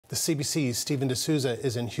The CBC's Stephen D'Souza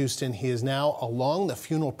is in Houston. He is now along the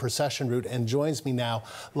funeral procession route and joins me now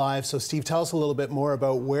live. So, Steve, tell us a little bit more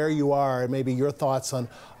about where you are and maybe your thoughts on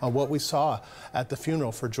what we saw at the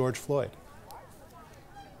funeral for George Floyd.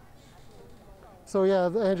 So, yeah,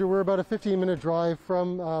 Andrew, we're about a 15-minute drive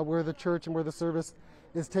from where the church and where the service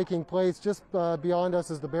is taking place. Just beyond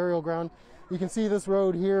us is the burial ground. You can see this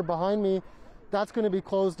road here behind me. That's going to be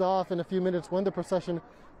closed off in a few minutes when the procession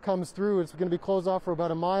comes through. It's going to be closed off for about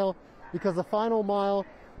a mile because the final mile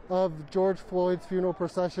of George Floyd's funeral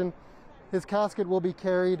procession, his casket will be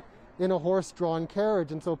carried in a horse-drawn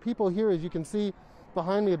carriage. And so people here, as you can see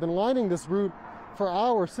behind me, have been lining this route for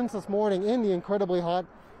hours since this morning in the incredibly hot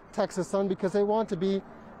Texas sun because they want to be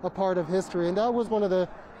a part of history. And that was one of the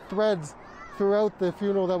threads throughout the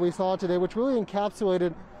funeral that we saw today, which really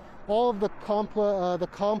encapsulated all of the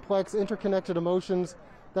complex, interconnected emotions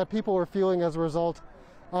that people were feeling as a result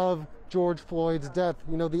of George Floyd's death.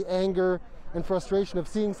 You know, the anger and frustration of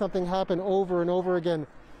seeing something happen over and over again,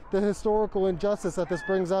 the historical injustice that this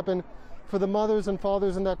brings up, and for the mothers and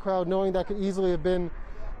fathers in that crowd knowing that could easily have been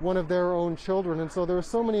one of their own children. And so there were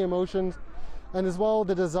so many emotions, and as well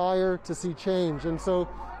the desire to see change. And so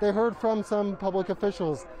they heard from some public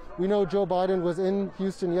officials. We know Joe Biden was in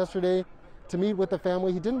Houston yesterday to meet with the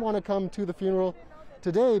family. He didn't want to come to the funeral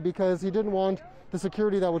today because he didn't want the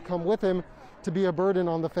security that would come with him to be a burden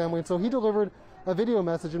on the family. And so he delivered a video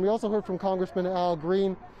message. And we also heard from Congressman Al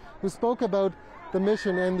Green, who spoke about the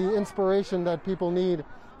mission and the inspiration that people need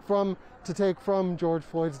to take from George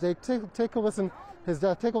Floyd's death. Take a listen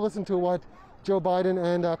to what Joe Biden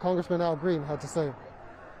and Congressman Al Green had to say.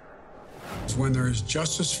 When there is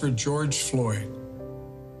justice for George Floyd,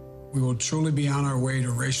 we will truly be on our way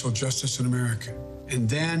to racial justice in America. And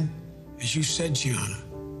then, as you said, Gianna,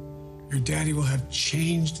 your daddy will have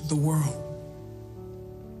changed the world.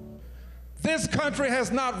 This country has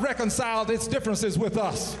not reconciled its differences with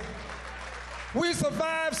us. We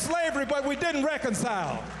survived slavery, but we didn't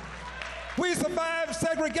reconcile. We survived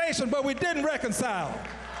segregation, but we didn't reconcile.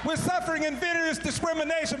 We're suffering invidious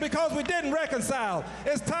discrimination because we didn't reconcile.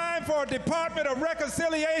 It's time for a Department of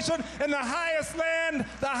Reconciliation in the highest land,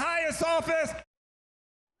 the highest office.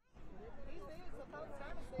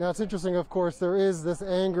 Now, it's interesting, of course, there is this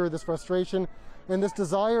anger, this frustration, and this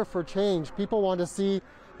desire for change. People want to see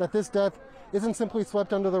that this death isn't simply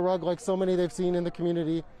swept under the rug like so many they've seen in the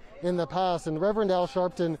community in the past. And Reverend Al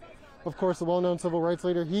Sharpton, of course, the well-known civil rights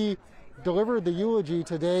leader, he delivered the eulogy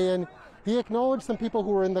today, and he acknowledged some people who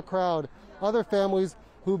were in the crowd, other families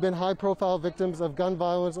who've been high-profile victims of gun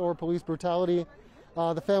violence or police brutality,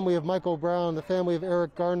 the family of Michael Brown, the family of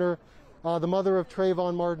Eric Garner, the mother of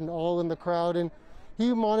Trayvon Martin, all in the crowd. And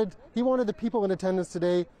he wanted the people in attendance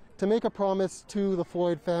today to make a promise to the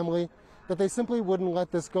Floyd family that they simply wouldn't let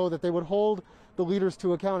this go, that they would hold the leaders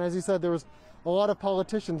to account. As he said, there was a lot of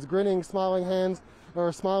politicians grinning, smiling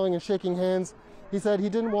and shaking hands. He said he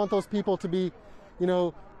didn't want those people to be,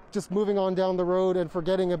 just moving on down the road and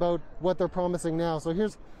forgetting about what they're promising now. So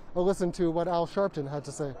here's a listen to what Al Sharpton had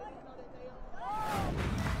to say.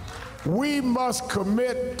 We must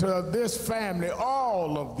commit to this family,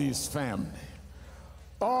 all of this family,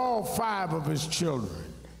 all 5 of his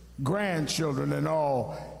children, grandchildren and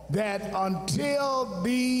all, that until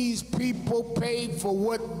these people paid for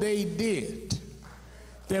what they did,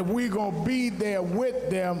 that we're going to be there with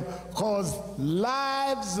them, because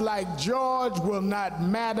lives like George will not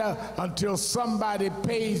matter until somebody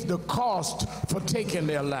pays the cost for taking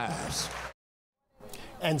their lives.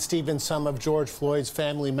 And Stephen, some of George Floyd's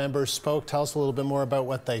family members spoke. Tell us a little bit more about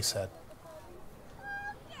what they said.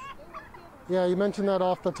 Yeah, you mentioned that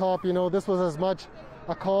off the top. This was as much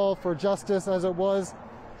a call for justice as it was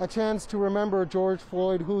a chance to remember George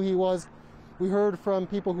Floyd, who he was. We heard from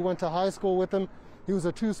people who went to high school with him. He was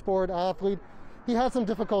a 2-sport athlete. He had some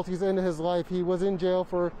difficulties in his life. He was in jail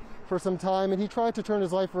for some time, and he tried to turn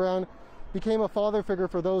his life around, became a father figure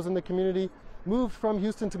for those in the community, moved from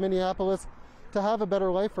Houston to Minneapolis to have a better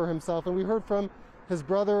life for himself. And we heard from his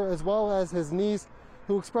brother as well as his niece,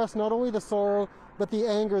 who expressed not only the sorrow, but the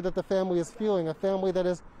anger that the family is feeling, a family that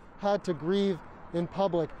has had to grieve in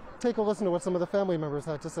public. Take a listen to what some of the family members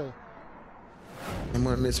had to say. I'm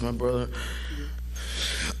gonna miss my brother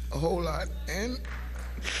a whole lot, and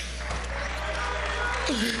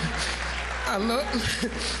I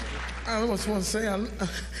just want to say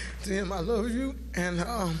to him, I love you, and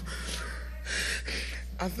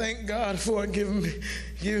I thank God for giving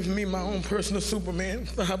me my own personal Superman.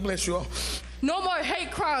 God bless you all. No more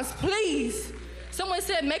hate crimes, please. Someone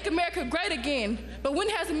said, make America great again, but when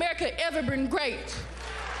has America ever been great?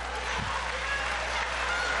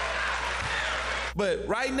 But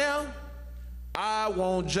right now, I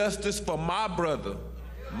want justice for my brother,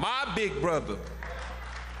 my big brother.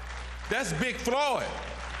 That's Big Floyd.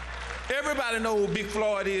 Everybody knows who Big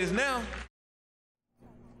Floyd is now.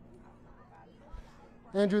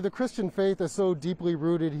 Andrew, the Christian faith is so deeply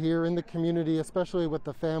rooted here in the community, especially with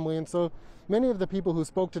the family. And so many of the people who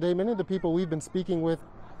spoke today, many of the people we've been speaking with,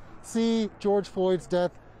 see George Floyd's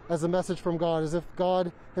death as a message from God, as if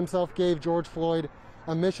God himself gave George Floyd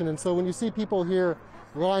a mission. And so when you see people here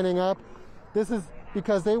lining up, this is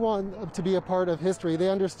because they want to be a part of history. They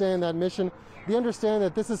understand that mission. They understand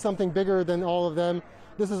that this is something bigger than all of them.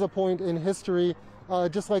 This is a point in history,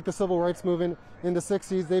 just like the civil rights movement in the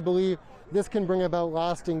 60s. They believe this can bring about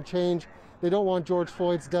lasting change. They don't want George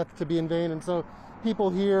Floyd's death to be in vain. And so people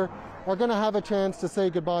here are going to have a chance to say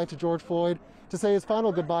goodbye to George Floyd, to say his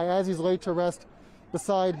final goodbye as he's laid to rest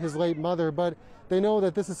beside his late mother. But they know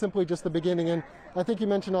that this is simply just the beginning. And I think you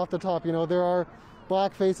mentioned off the top, you know, there are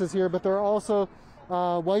black faces here, but there are also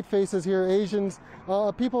white faces here, Asians,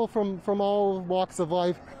 people from all walks of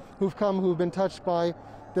life who've been touched by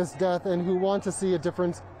this death and who want to see a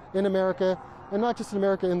difference in America, and not just in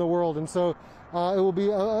America, in the world. And so it will be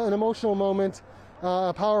an emotional moment,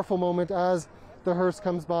 a powerful moment as the hearse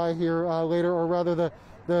comes by here later, or rather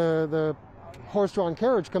the horse-drawn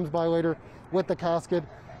carriage comes by later with the casket,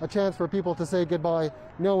 a chance for people to say goodbye,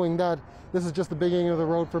 knowing that this is just the beginning of the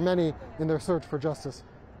road for many in their search for justice.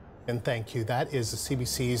 And thank you. That is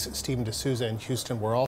CBC's Stephen D'Souza in Houston. We're all